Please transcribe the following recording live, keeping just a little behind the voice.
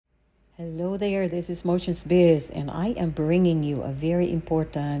Hello there, this is Motions Biz, and I am bringing you a very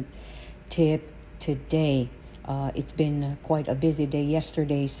important tip today. It's been quite a busy day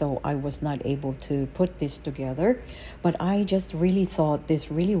yesterday, so I was not able to put this together, but I just really thought this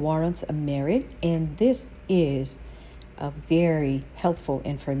really warrants a merit, and this is a very helpful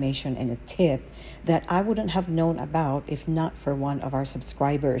information and a tip that I wouldn't have known about if not for one of our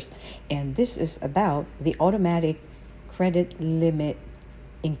subscribers. And this is about the automatic credit limit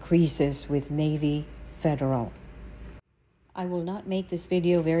increases with Navy Federal. I will not make this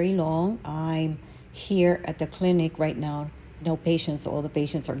video very long. I'm here at the clinic right now. No patients, all the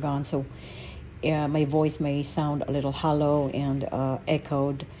patients are gone. So my voice may sound a little hollow and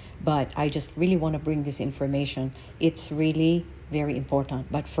echoed, but I just really want to bring this information. It's really very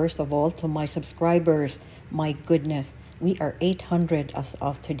important. But first of all, to my subscribers, my goodness, we are 800 as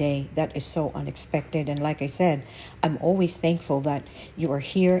of today. That is so unexpected. And like I said, I'm always thankful that you are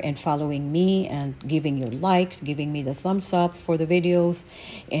here and following me and giving your likes, giving me the thumbs up for the videos,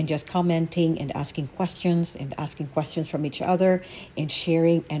 and just commenting and asking questions from each other and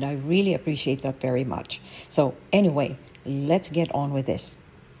sharing. And I really appreciate that very much. So anyway, let's get on with this.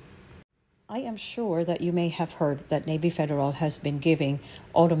 I am sure that you may have heard that Navy Federal has been giving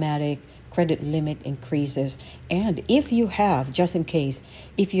automatic credit limit increases. And if you have, just in case,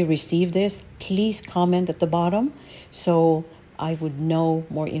 if you receive this, please comment at the bottom so I would know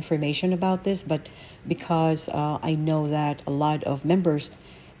more information about this. But because I know that a lot of members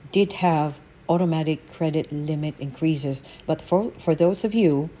did have automatic credit limit increases. But for those of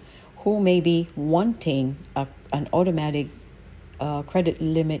you who may be wanting an automatic credit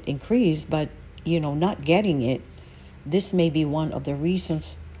limit increase, but not getting it, this may be one of the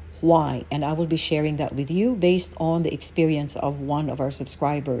reasons why, and I will be sharing that with you based on the experience of one of our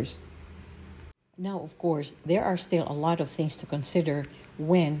subscribers. Now, of course, there are still a lot of things to consider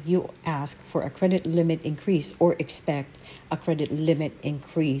when you ask for a credit limit increase or expect a credit limit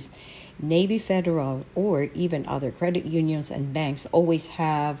increase. Navy Federal or even other credit unions and banks always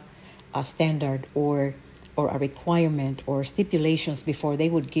have a standard or a requirement or stipulations before they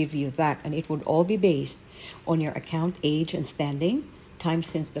would give you that, and it would all be based on your account age and standing, time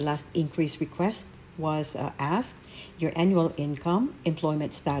since the last increase request was asked, your annual income,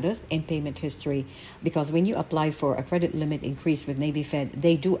 employment status, and payment history. Because when you apply for a credit limit increase with Navy Fed,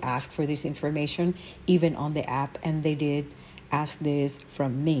 they do ask for this information even on the app, and they did ask this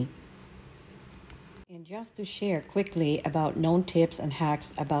from me. And just to share quickly about known tips and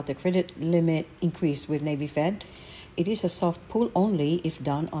hacks about the credit limit increase with Navy Fed, it is a soft pull only if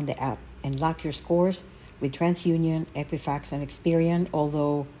done on the app, and lock your scores with TransUnion, Equifax, and Experian,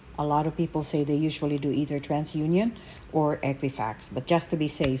 although a lot of people say they usually do either TransUnion or Equifax. But just to be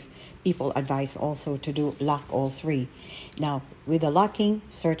safe, people advise also to lock all three. Now, with the locking,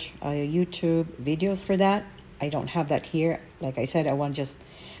 search YouTube videos for that. I don't have that here. Like I said,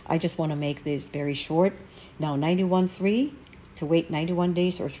 I just want to make this very short. Now, 91.3 to wait 91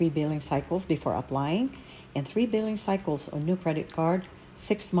 days or 3 billing cycles before applying, and 3 billing cycles on new credit card,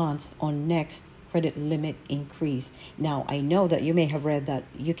 6 months on next credit limit increase. Now, I know that you may have read that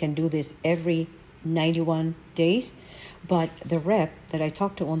you can do this every 91 days, but the rep that I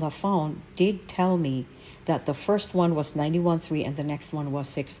talked to on the phone did tell me that the first one was 91.3 and the next one was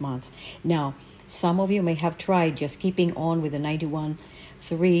 6 months. Now, some of you may have tried just keeping on with the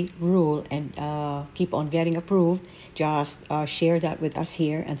 91.3 rule and keep on getting approved. Just share that with us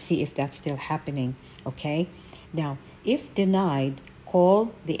here and see if that's still happening, okay? Now, if denied,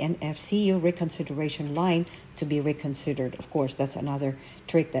 call the NFCU reconsideration line to be reconsidered. Of course, that's another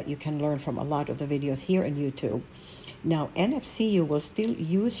trick that you can learn from a lot of the videos here on YouTube. Now, NFCU will still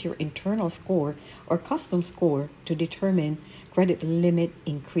use your internal score or custom score to determine credit limit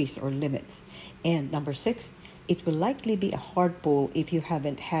increase or limits. And number 6, it will likely be a hard pull if you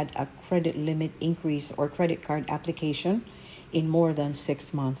haven't had a credit limit increase or credit card application in more than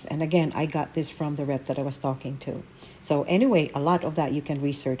 6 months. And again, I got this from the rep that I was talking to. So anyway, a lot of that you can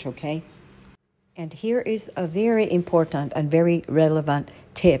research, okay? And here is a very important and very relevant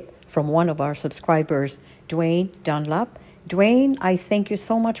tip from one of our subscribers, Dwayne Dunlap. Dwayne, I thank you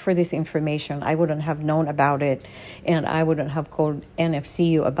so much for this information. I wouldn't have known about it, and I wouldn't have called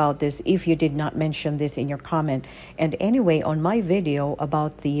NFCU about this if you did not mention this in your comment. And anyway, on my video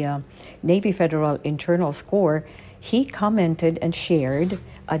about the Navy Federal internal score, he commented and shared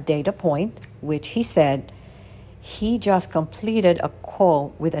a data point, which he said he just completed a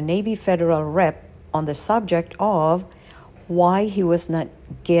call with a Navy Federal rep on the subject of why he was not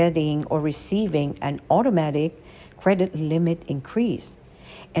getting or receiving an automatic credit limit increase.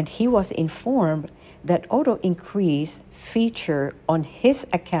 And he was informed that auto increase feature on his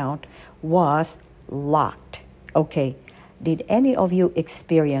account was locked. Okay, did any of you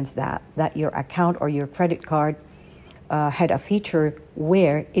experience that your account or your credit card had a feature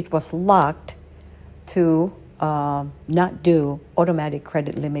where it was locked to not do automatic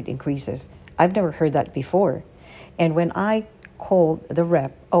credit limit increases? I've never heard that before. And when I called the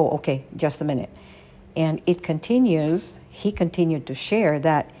rep, oh, okay, just a minute. And he continued to share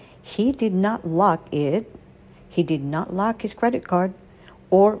that he did not lock it. He did not lock his credit card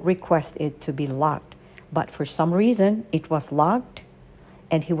or request it to be locked. But for some reason, it was locked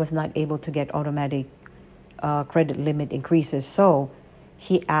and he was not able to get automatic credit limit increases. So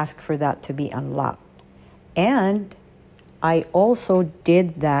he asked for that to be unlocked. And I also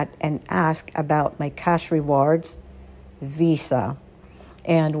did that and asked about my cash rewards Visa.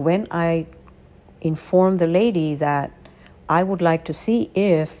 And when I informed the lady that I would like to see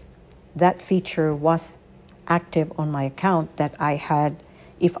if that feature was active on my account, that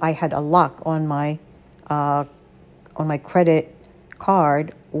if I had a lock on my credit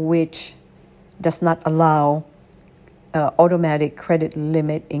card, which does not allow automatic credit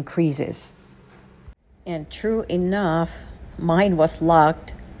limit increases. And true enough, mine was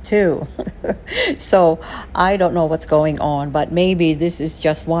locked too. So I don't know what's going on, but maybe this is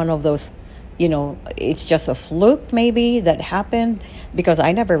just one of those, it's just a fluke maybe that happened, because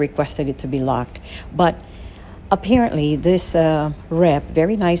I never requested it to be locked. But apparently this rep,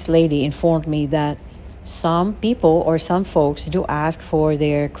 very nice lady, informed me that some people or some folks do ask for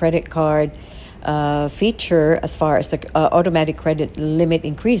their credit card feature as far as the automatic credit limit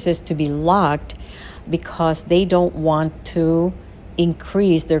increases to be locked, because they don't want to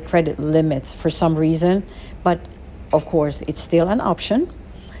increase their credit limits for some reason. But of course, it's still an option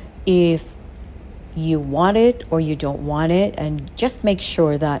if you want it or you don't want it, and just make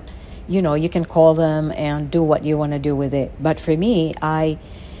sure that you can call them and do what you want to do with it. But for me, I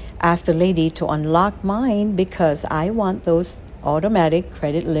asked the lady to unlock mine because I want those automatic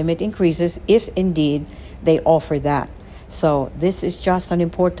credit limit increases if indeed they offer that. So this is just an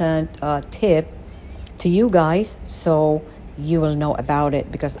important tip to you guys, so you will know about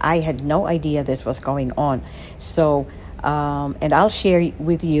it, because I had no idea this was going on. So and I'll share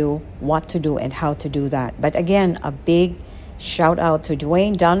with you what to do and how to do that. But again, a big shout out to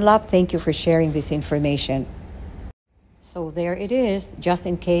Dwayne Dunlap. Thank you for sharing this information. So there it is, just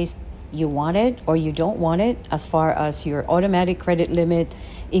in case you want it or you don't want it, as far as your automatic credit limit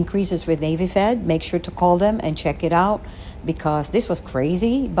increases with Navy Fed, make sure to call them and check it out, because this was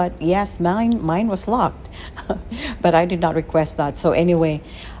crazy. But yes, mine was locked, but I did not request that. So anyway,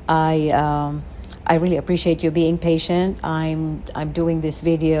 I really appreciate you being patient. I'm doing this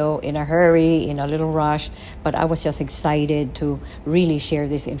video in a hurry, in a little rush, but I was just excited to really share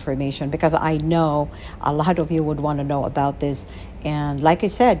this information, because I know a lot of you would want to know about this. And like I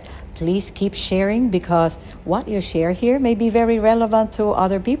said, please keep sharing, because what you share here may be very relevant to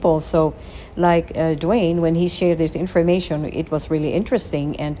other people. So like Dwayne, when he shared this information, it was really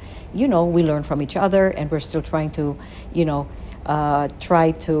interesting. And, we learn from each other, and we're still trying to,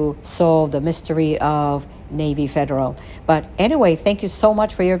 try to solve the mystery of Navy Federal. But anyway, thank you so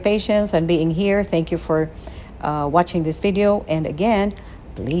much for your patience and being here. Thank you for watching this video. And again,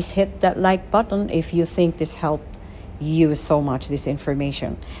 please hit that like button if you think this helped you so much, this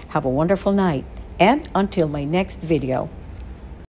information. Have a wonderful night, and until my next video.